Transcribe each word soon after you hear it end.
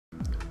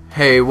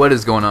Hey, what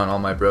is going on, all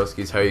my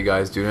broskies? How are you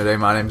guys doing today?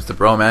 My name is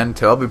TheBromann.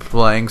 Today I'll be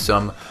playing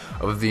some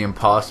of the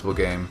Impossible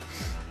game.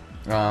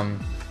 I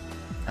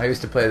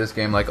used to play this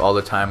game like all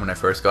the time when I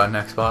first got an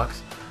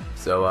Xbox.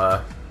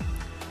 So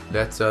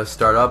let's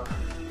start up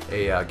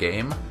a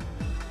game.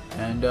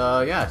 And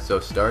yeah,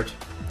 so start.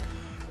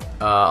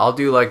 I'll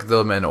do like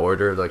them in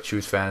order, like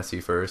choose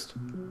fantasy first.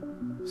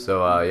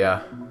 So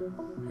yeah,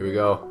 here we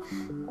go.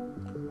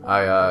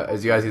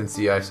 As you guys can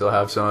see, I still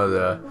have some of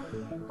the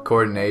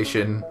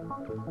coordination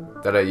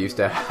that I used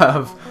to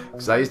have,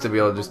 because I used to be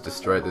able to just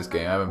destroy this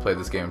game. I haven't played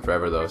this game in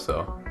forever though,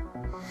 so.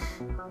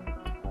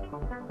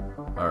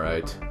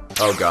 Alright.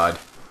 Oh god.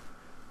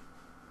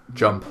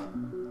 Jump.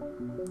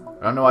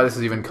 I don't know why this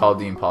is even called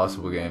the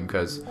Impossible game,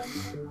 because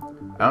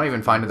I don't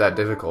even find it that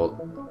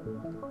difficult.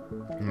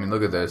 I mean,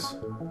 look at this.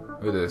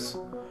 Look at this.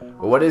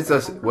 But what is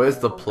this? What is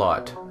the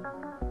plot?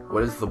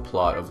 What is the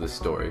plot of this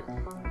story?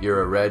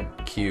 You're a red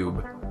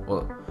cube.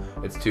 Well,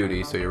 it's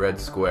 2D, so you're a red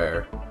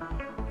square.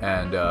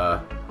 And,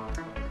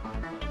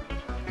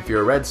 if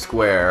you're a red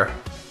square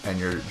and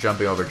you're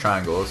jumping over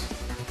triangles,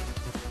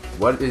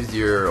 what is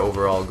your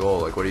overall goal?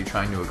 Like, what are you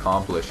trying to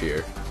accomplish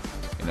here?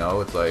 You know,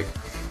 it's like,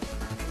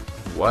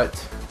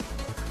 what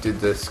did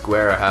the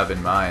square have in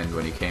mind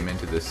when he came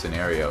into this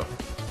scenario?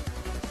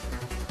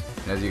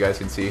 And as you guys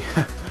can see,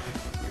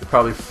 you're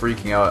probably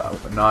freaking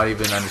out, not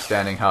even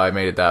understanding how I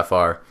made it that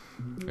far.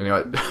 You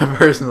know what?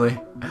 Personally,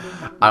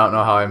 I don't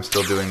know how I'm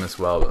still doing this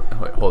well,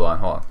 but wait, hold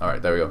on.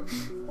 Alright, there we go.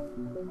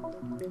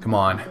 Come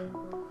on.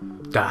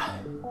 Da.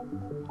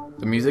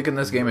 The music in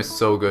this game is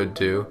so good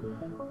too.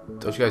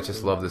 Don't you guys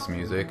just love this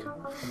music?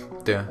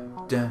 Da,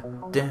 da,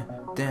 da,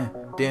 da,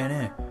 da,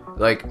 da.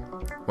 Like,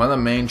 one of the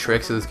main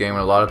tricks of this game,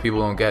 and a lot of people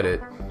don't get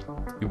it,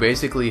 you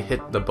basically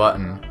hit the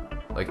button,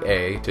 like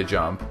A, to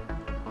jump,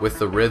 with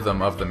the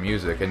rhythm of the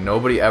music, and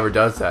nobody ever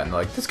does that, and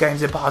like, this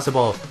game's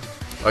impossible!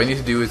 All you need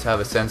to do is have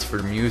a sense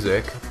for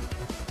music,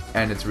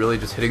 and it's really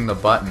just hitting the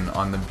button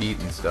on the beat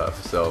and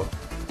stuff, so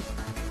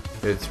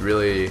it's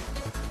really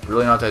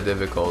not that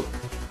difficult.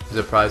 I'm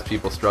surprised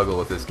people struggle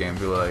with this game.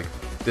 People are like,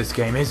 this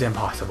game is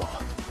impossible.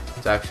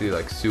 It's actually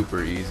like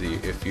super easy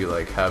if you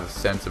like have a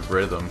sense of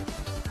rhythm.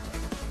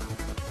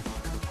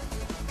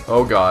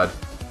 Oh god.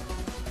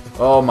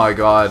 Oh my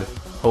god.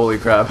 Holy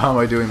crap, how am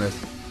I doing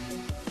this?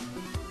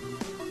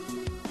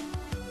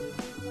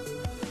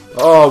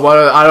 Oh, what?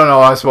 I don't know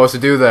what I'm supposed to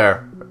do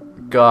there.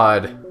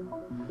 God.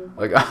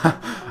 Like,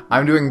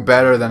 I'm doing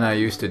better than I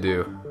used to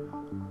do.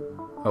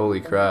 Holy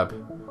crap.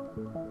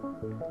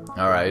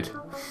 Alright.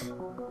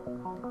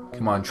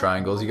 Come on,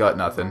 triangles, you got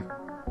nothing.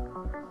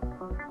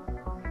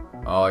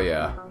 Oh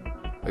yeah.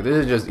 Like, this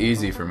is just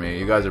easy for me.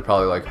 You guys are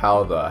probably like,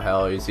 how the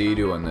hell is he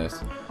doing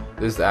this?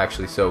 This is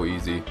actually so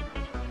easy.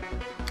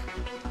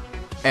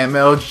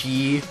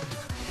 MLG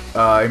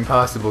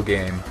Impossible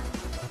game.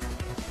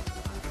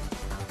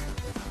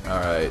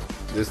 Alright.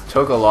 This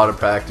took a lot of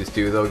practice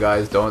too though,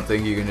 guys. Don't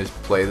think you can just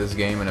play this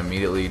game and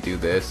immediately do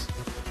this.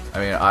 I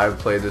mean, I've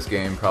played this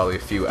game probably a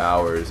few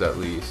hours at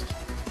least.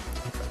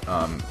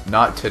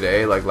 Not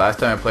today, like last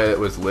time I played it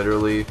was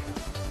literally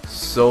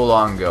so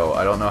long ago.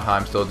 I don't know how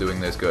I'm still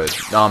doing this good.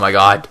 Oh my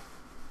god.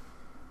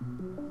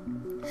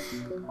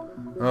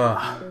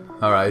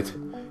 Alright.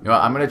 You know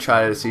what, I'm gonna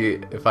try to see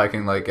if I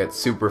can like get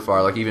super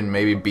far, like even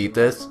maybe beat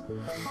this.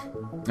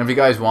 If you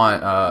guys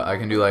want, I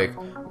can do like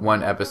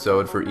one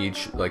episode for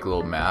each like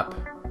little map.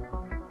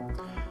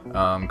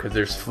 Cause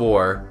there's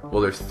 4,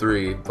 well there's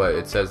 3, but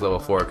it says level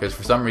 4, cause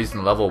for some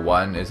reason level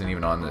 1 isn't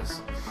even on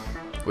this.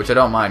 Which I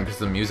don't mind, because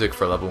the music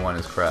for level 1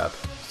 is crap,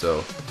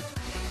 so.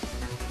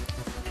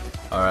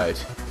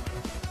 Alright.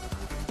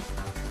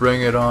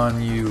 Bring it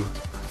on, you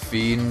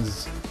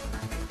fiends.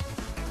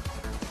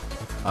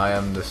 I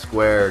am the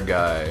square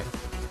guy,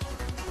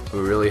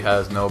 who really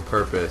has no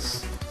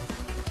purpose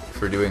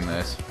for doing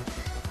this.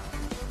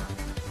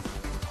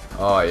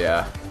 Oh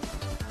yeah.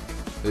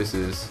 This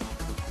is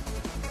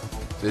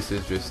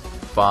just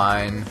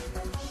fine.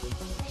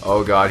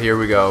 Oh god, here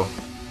we go.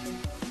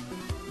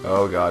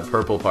 Oh god,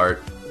 purple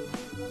part.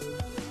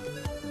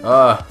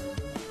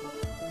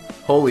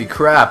 Holy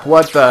crap,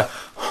 what the?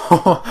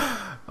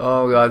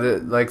 Oh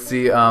god, like,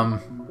 see,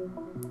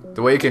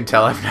 the way you can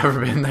tell I've never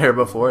been there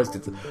before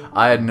is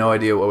I had no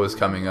idea what was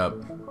coming up.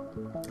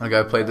 Like,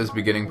 I played this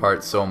beginning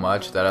part so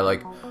much that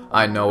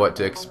I know what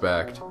to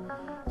expect.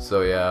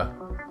 So yeah,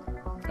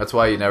 that's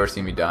why you never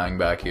see me dying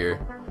back here,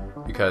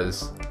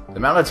 because the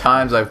amount of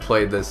times I've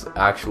played this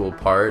actual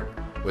part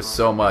was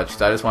so much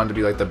that I just wanted to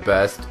be like the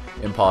best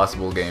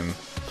Impossible game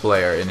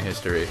player in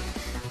history.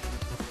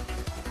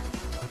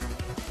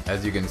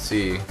 As you can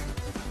see,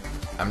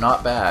 I'm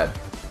not bad.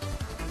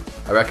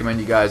 I recommend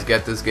you guys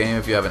get this game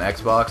if you have an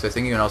Xbox. I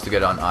think you can also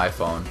get it on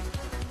iPhone.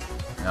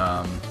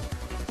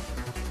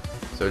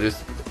 So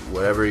just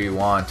whatever you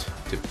want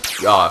to...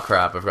 Oh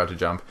crap, I forgot to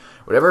jump.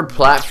 Whatever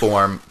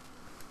platform...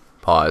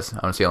 Pause. I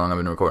want to see how long I've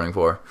been recording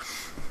for.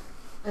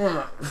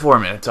 4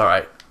 minutes,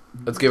 alright.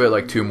 Let's give it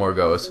like 2 more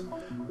goes.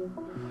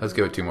 Let's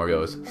give it 2 more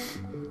goes.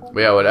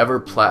 But yeah, whatever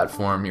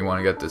platform you want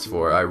to get this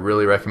for, I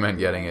really recommend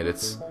getting it.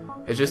 It's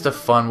it's just a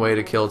fun way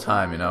to kill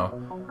time, you know,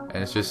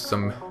 and it's just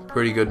some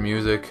pretty good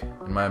music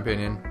in my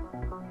opinion.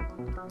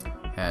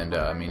 And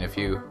I mean, if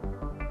you're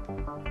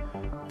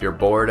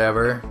bored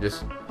ever,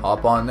 just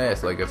hop on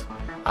this. Like, if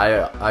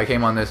I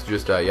came on this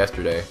just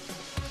yesterday.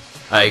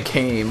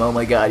 Oh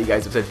my god, you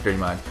guys have such a dirty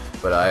mind.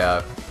 But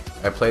I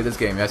played this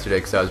game yesterday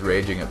because I was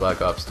raging at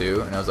Black Ops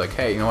 2, and I was like,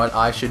 hey, you know what,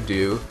 I should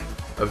do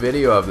a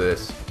video of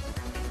this.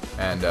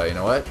 And you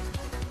know what,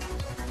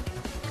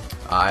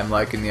 I'm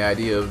liking the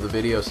idea of the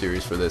video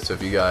series for this. So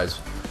if you guys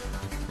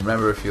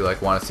remember, if you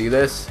like want to see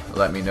this,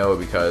 let me know,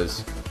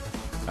 because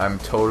I'm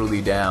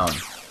totally down.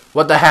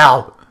 What the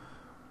hell?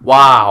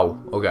 Wow.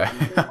 Okay.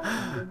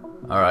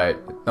 Alright,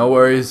 no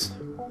worries,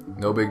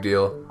 no big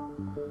deal,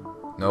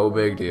 no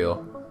big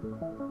deal.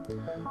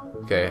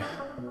 Okay,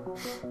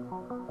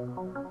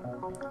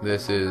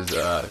 this is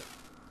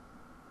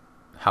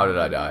how did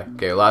I die?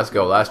 Okay, let's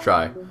go, last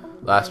try.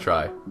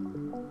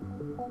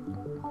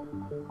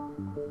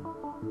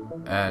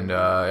 And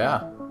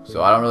yeah,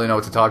 so I don't really know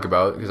what to talk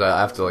about because I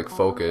have to like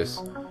focus.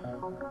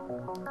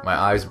 My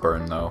eyes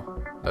burn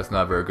though. That's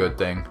never a good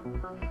thing.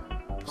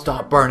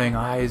 Stop burning,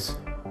 eyes.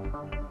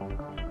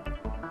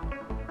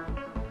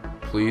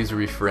 Please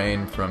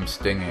refrain from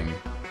stinging.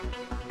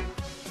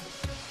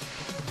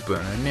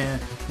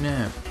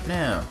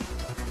 No.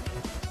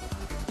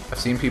 I've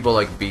seen people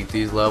like beat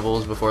these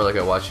levels before, like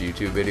I watch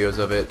YouTube videos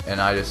of it,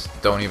 and I just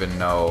don't even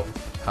know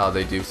how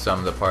they do some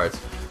of the parts.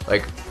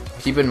 Like,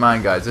 keep in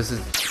mind, guys, this is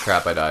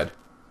crap. I died.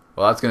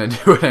 Well, that's gonna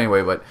do it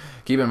anyway. But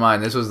keep in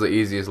mind, this was the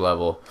easiest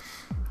level.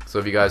 So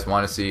if you guys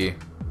want to see,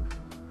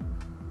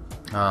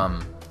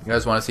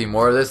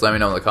 more of this, let me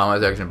know in the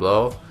comment section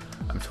below.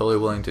 I'm totally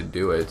willing to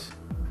do it.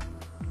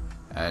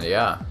 And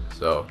yeah,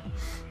 so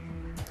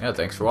yeah,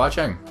 thanks for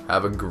watching.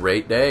 Have a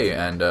great day,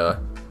 and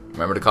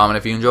remember to comment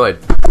if you enjoyed.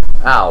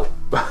 Ow.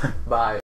 Bye.